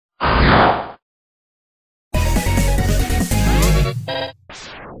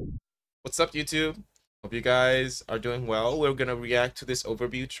What's up, YouTube? Hope you guys are doing well. We're gonna react to this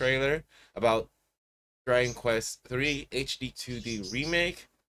overview trailer about Dragon Quest III HD2D Remake.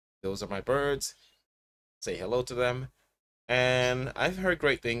 Those are my birds. Say hello to them. And I've heard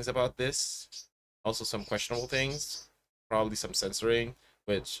great things about this. Also some questionable things. Probably some censoring,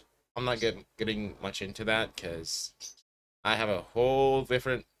 which I'm not getting much into that because I have a whole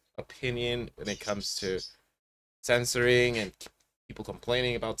different opinion when it comes to censoring and people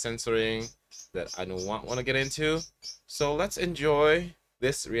complaining about censoring that I don't want to get into. So let's enjoy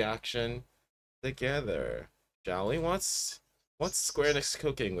this reaction together, shall we? What's Square Enix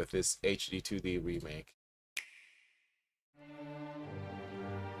cooking with this HD2D remake?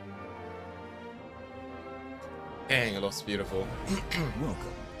 Dang, it looks beautiful.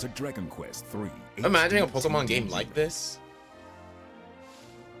 Welcome to Dragon Quest III. Imagining a Pokemon game like this.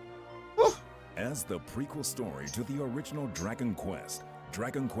 As the prequel story to the original Dragon Quest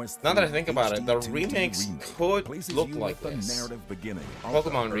Now that I think about it, the HD2D remakes could look like this. The narrative beginning of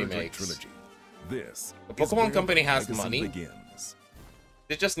Pokemon the remakes. trilogy. This The is Pokemon where company the has legacy money. begins.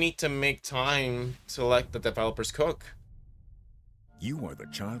 They just need to make time to let the developers cook. You are the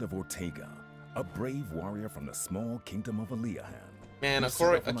child of Ortega, a brave warrior from the small kingdom of Aleahan. Man, who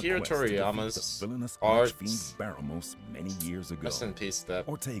set off on a Akira quest to defeat Toriyama's the villainous arts. archfiend Baramos many years ago. Rest in peace, that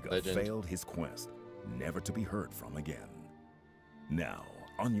Ortega legend. failed his quest, never to be heard from again. Now,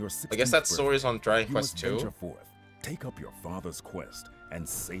 on your 16th I guess that story is on Dragon you Quest must 2. venture forth, take up your father's quest, and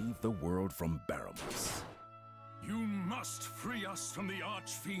save the world from Baramos. You must free us from the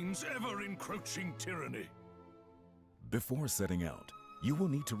Archfiend's ever-encroaching tyranny. Before setting out, you will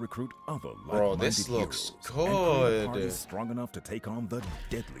need to recruit other Bro, like-minded this looks heroes and create a good. party strong enough to take on the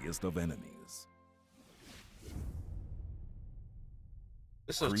deadliest of enemies.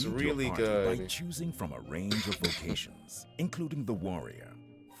 This looks Create your really party by good. choosing from a range of vocations, including the warrior,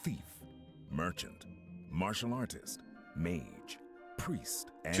 thief, merchant, martial artist, mage, priest,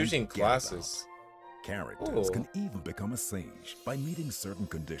 and Choosing gadabout. classes. Characters Cool. can even become a sage by meeting certain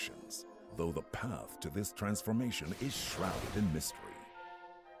conditions, though the path to this transformation is shrouded in mystery.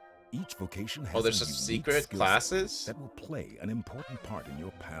 Each vocation has There's a some unique secret skill set classes? that will play an important part in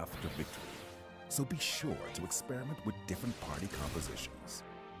your path to victory. So be sure to experiment with different party compositions.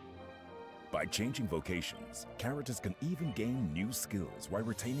 By changing vocations, characters can even gain new skills while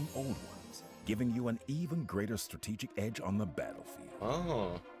retaining old ones, giving you an even greater strategic edge on the battlefield.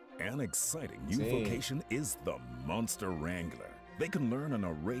 Oh, An exciting new Dang. vocation is the Monster Wrangler. They can learn an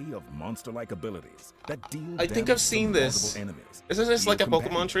array of monster-like abilities that deal I think damage I've to seen this. multiple enemies, Isn't this heal like a Pokemon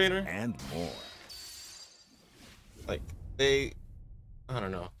companions, trainer? and more. like I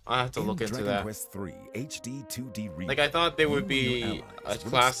don't know. I have to In look into Dragon that. Quest III HD2D Remake, Like I thought there would you and your be a allies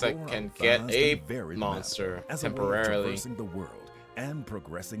will class that explore can a get vast a and varied monster map as a way of temporarily. traversing the world and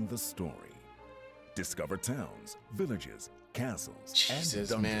progressing the story. Discover towns, villages, castles,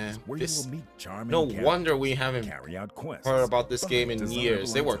 Jesus, and dungeons man. where This- you will meet charming No characters, wonder we haven't carry out quests, heard about this buy game in desirable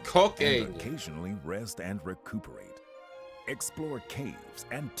years. They were items, cooking. and occasionally rest and recuperate. Explore caves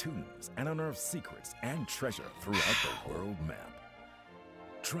and tombs and unearth secrets and treasure throughout the world map.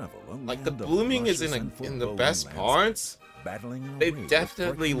 Travel a Like the land of blooming is luscious in and the foreboding best landscapes, parts. battling an They array of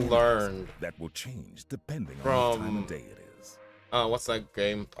definitely frightening learned enemies that will change depending on the time from of day it is. what's that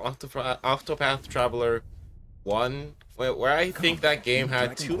game? Octopath Traveler 1, where I think that game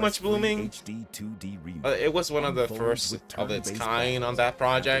had too much blooming. HD2D Remake It was one of the unfolds first with of its turn-based kind on battles that after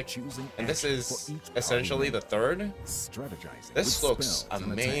project, choosing and this action is for each party essentially the member. third. Strategizing This with looks spells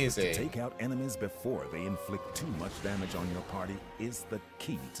and attacks amazing. to take out enemies before they inflict too much damage on your party is the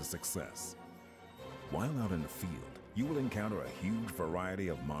key to success. While out in the field, you will encounter a huge variety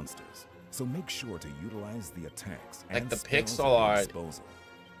of monsters, so make sure to utilize the attacks Like and the spells pixel at your art. disposal.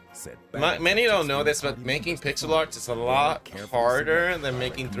 Set Many battles don't know for this, your but party making members to pixel follow, art is a or lot carefully harder select than direct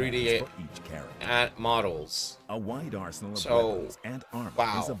making commands 3D for each character. at models. A wide arsenal of So, weapons and armor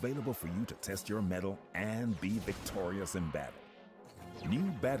wow. is available for you to test your mettle and be victorious in battle. New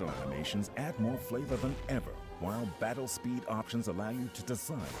battle animations add more flavor than ever, while battle speed options allow you to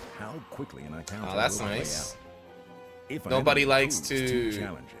decide how quickly an encounter Oh, that's will play nice. out. If an Nobody enemy likes proves to- too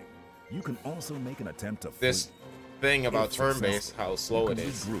challenging, you can also make an attempt to This flee. thing about If turn-based, successful, how slow you it can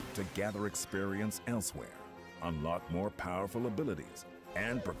is. regroup to gather experience elsewhere, unlock more powerful abilities,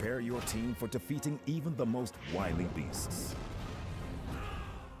 and prepare your team for defeating even the most wily beasts.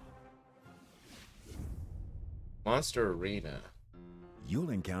 Monster Arena. You'll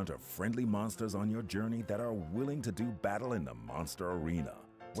encounter friendly monsters on your journey that are willing to do battle in the Monster Arena,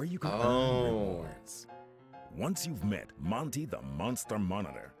 where you can earn rewards. Once you've met Monty the Monster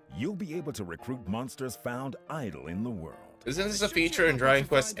Monitor, you'll be able to recruit monsters found idle in the world. Isn't this a Should you feature in happen Dragon to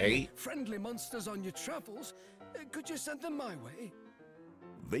Quest find any 8? friendly monsters on your travels, could you send them my way?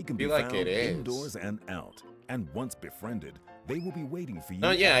 They can Feel be like found it is. indoors and out, and once befriended, they will be waiting for you.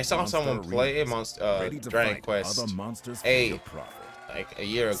 No, yeah, I at saw Monster someone play Arenas, ready to Dragon fight Quest other monsters for 8 your profit. like a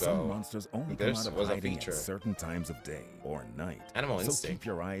year Some ago. monsters only come This out of was a hiding feature. at certain times of day or night. Animal so Instinct. keep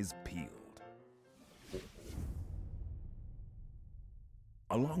your eyes peeled.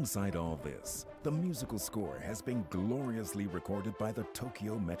 Alongside all this, the musical score has been gloriously recorded by the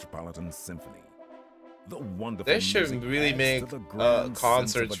Tokyo Metropolitan Symphony. The wonderful They should music really adds make to the grand sense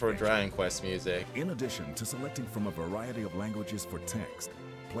concerts of for adventure. Dragon Quest music. In addition to selecting from a variety of languages for text,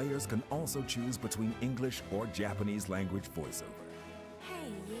 players can also choose between English or Japanese language voiceover. Hey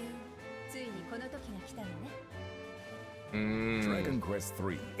you. ついにこの時が来たのね。Dragon Quest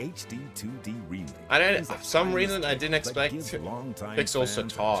 3 HD2D Remake. I didn't. is a For some timeless reason, I tale didn't that expect gives longtime Pixels to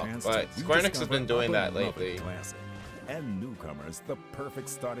fans a talk, chance but to Square Enix has rediscover been doing a that beloved lately. classic. And newcomers, the perfect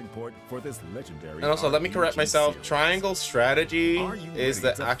starting point for this legendary. And also, let me correct RPG myself. series. Triangle Strategy Are you is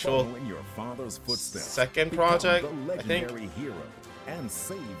ready the to actual follow in your father's footsteps? second Become project, the I think. legendary hero and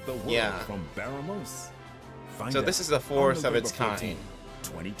save the world Yeah. from Baramos. Find So this out is the on fourth of its November kind.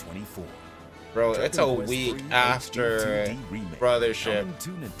 14, 2024. Bro, it's a Dragon Quest week 3 after HD2D Remake, Brothership. coming to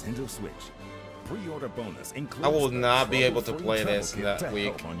Nintendo Switch. Pre-order bonus includes I will the not be able to trouble-free play travel this kit that to week.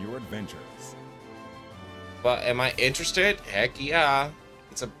 help on your adventures. But am I interested? Heck yeah.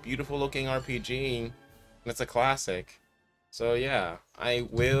 It's a beautiful looking RPG. And it's a classic. So yeah, I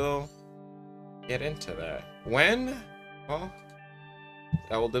will get into that. When? Well,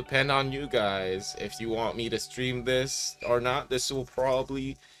 that will depend on you guys. If you want me to stream this or not, this will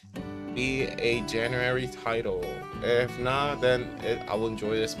probably be a January title. If not, then I will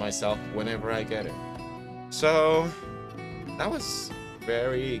enjoy this myself whenever I get it. So that was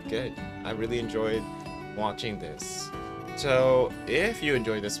very good. I really enjoyed watching this. So if you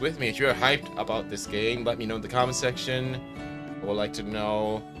enjoyed this with me, if you're hyped about this game, let me know in the comment section. I would like to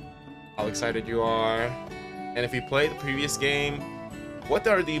know how excited you are. And if you played the previous game, what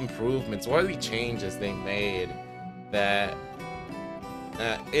are the improvements, what are the changes they made that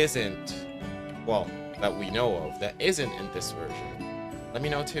isn't, well, that we know of, that isn't in this version? Let me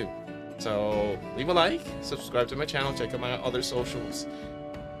know too. So leave a like, subscribe to my channel, check out my other socials,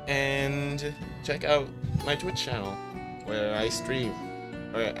 and check out my Twitch channel where I stream.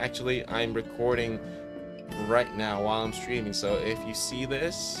 Actually, I'm recording right now while I'm streaming, so if you see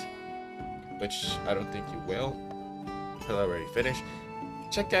this, which I don't think you will, because I already finished,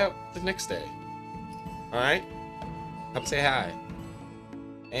 check out the next day. Alright? Come say hi.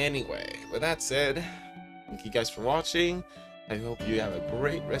 Anyway, with that said, thank you guys for watching. I hope you have a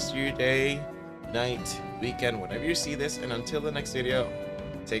great rest of your day, night, weekend, whenever you see this, and until the next video,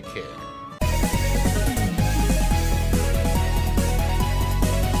 take care.